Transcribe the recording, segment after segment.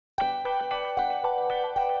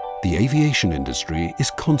The aviation industry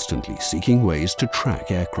is constantly seeking ways to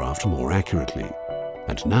track aircraft more accurately.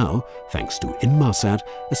 And now, thanks to Inmarsat,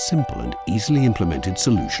 a simple and easily implemented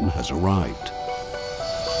solution has arrived.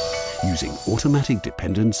 Using Automatic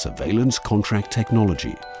Dependent Surveillance Contract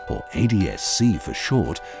Technology, or ADS-C for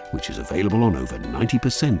short, which is available on over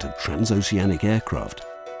 90% of trans-oceanic aircraft,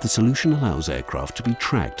 the solution allows aircraft to be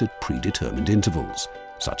tracked at predetermined intervals,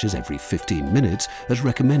 such as every 15 minutes as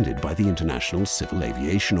recommended by the International Civil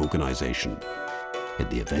Aviation Organization. In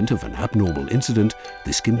the event of an abnormal incident,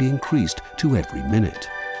 this can be increased to every minute.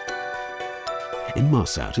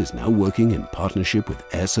 Inmarsat is now working in partnership with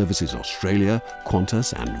Air Services Australia,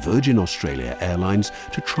 Qantas and Virgin Australia Airlines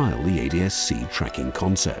to trial the ADS-C tracking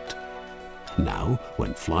concept. Now,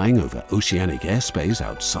 when flying over oceanic airspace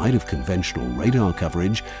outside of conventional radar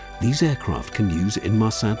coverage, these aircraft can use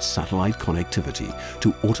Inmarsat's satellite connectivity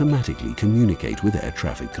to automatically communicate with air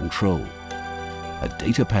traffic control. A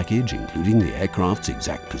data package including the aircraft's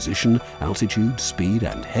exact position, altitude, speed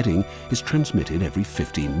and heading is transmitted every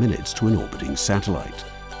 15 minutes to an orbiting satellite.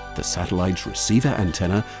 The satellite's receiver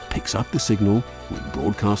antenna picks up the signal,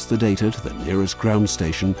 rebroadcasts the data to the nearest ground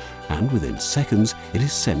station, and within seconds it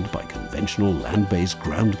is sent by conventional land-based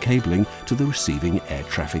ground cabling to the receiving air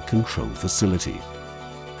traffic control facility.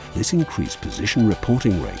 This increased position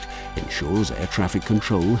reporting rate ensures air traffic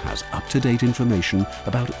control has up-to-date information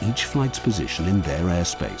about each flight's position in their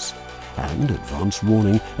airspace and advance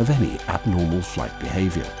warning of any abnormal flight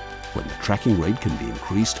behavior, when the tracking rate can be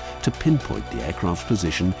increased to pinpoint the aircraft's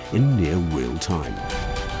position in near real time.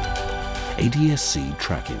 ADS-C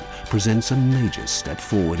tracking presents a major step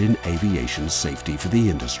forward in aviation safety for the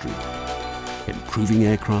industry, improving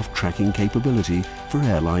aircraft tracking capability for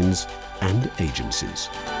airlines and agencies.